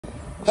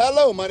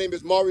Hello, my name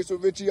is Maurice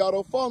with Richie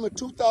Auto Farmer.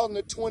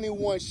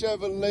 2021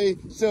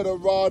 Chevrolet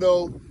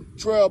Silverado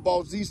Trail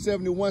Boss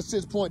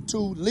Z71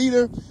 6.2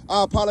 liter.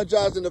 I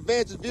apologize in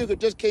advance. This vehicle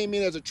just came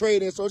in as a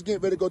trade-in, so it's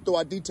getting ready to go through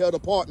our detailed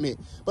department.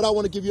 But I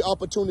want to give you an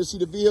opportunity to see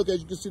the vehicle. As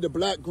you can see, the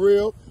black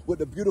grille with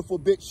the beautiful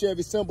big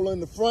Chevy symbol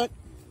in the front.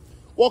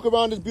 Walk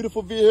around this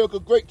beautiful vehicle.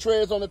 Great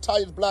treads on the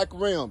tires, black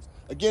rims.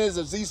 Again, it's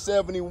a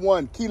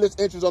Z71, keyless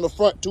entries on the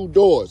front 2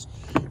 doors.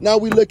 Now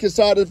we look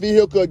inside the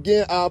vehicle.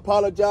 Again, I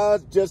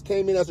apologize. Just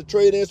came in as a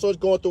trade-in, so it's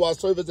going through our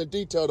service and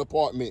detail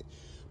department.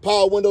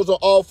 Power windows on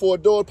all 4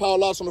 doors. Power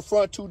locks on the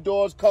front 2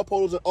 doors. Cup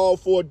holders on all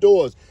 4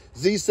 doors.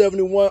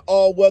 Z71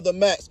 all-weather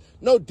mats.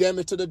 No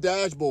damage to the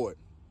dashboard.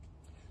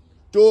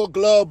 Dual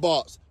glove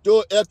box.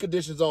 Dual air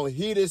conditioners on.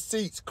 Heated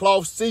seats.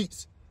 Cloth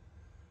seats.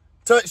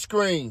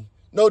 Touchscreen.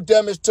 No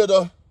damage to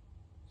the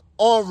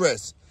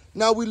armrest.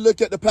 Now we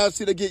look at the passenger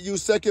seat that get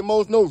used second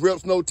most. No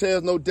rips, no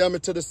tears, no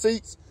damage to the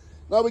seats.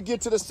 Now we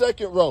get to the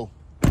second row.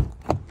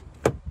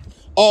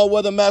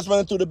 All-weather mats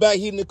running through the back,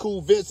 heating and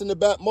cool vents in the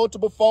back,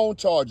 multiple phone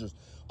chargers.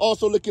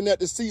 Also looking at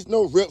the seats,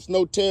 no rips,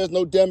 no tears,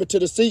 no damage to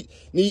the seat.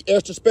 Need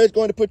extra space,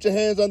 going to put your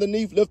hands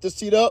underneath, lift the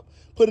seat up,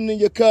 put it in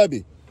your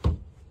cubby.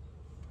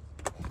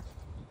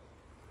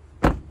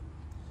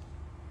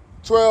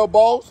 Trail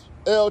Boss,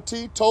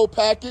 LT, tow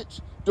package,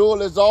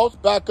 dual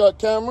exhaust, backup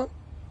camera.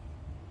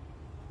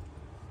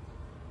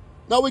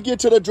 Now we get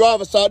to the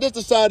driver's side. This is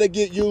the side that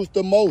get used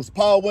the most.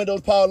 Power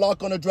windows, power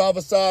lock on the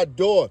driver's side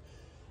door.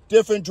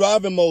 Different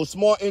driving modes.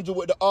 Smart engine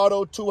with the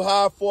auto, 2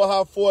 high,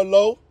 4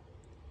 low.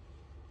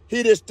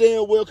 Heated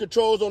steering wheel,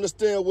 controls on the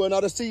steering wheel. Now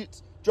the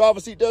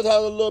driver's seat does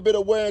have a little bit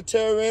of wear and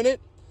tear in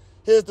it.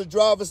 Here's the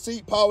driver's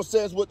seat, power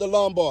settings with the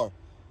lumbar.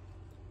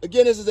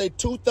 Again, this is a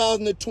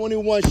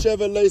 2021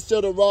 Chevrolet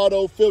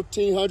Silverado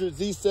 1500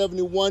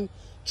 Z71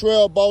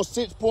 Trail Boss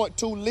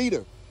 6.2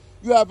 liter.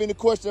 You have any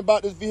question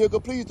about this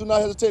vehicle, please do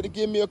not hesitate to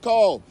give me a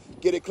call.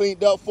 Get it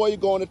cleaned up for you,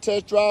 go on a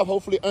test drive,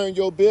 hopefully earn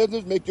your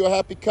business, make you a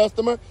happy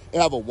customer,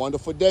 and have a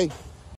wonderful day.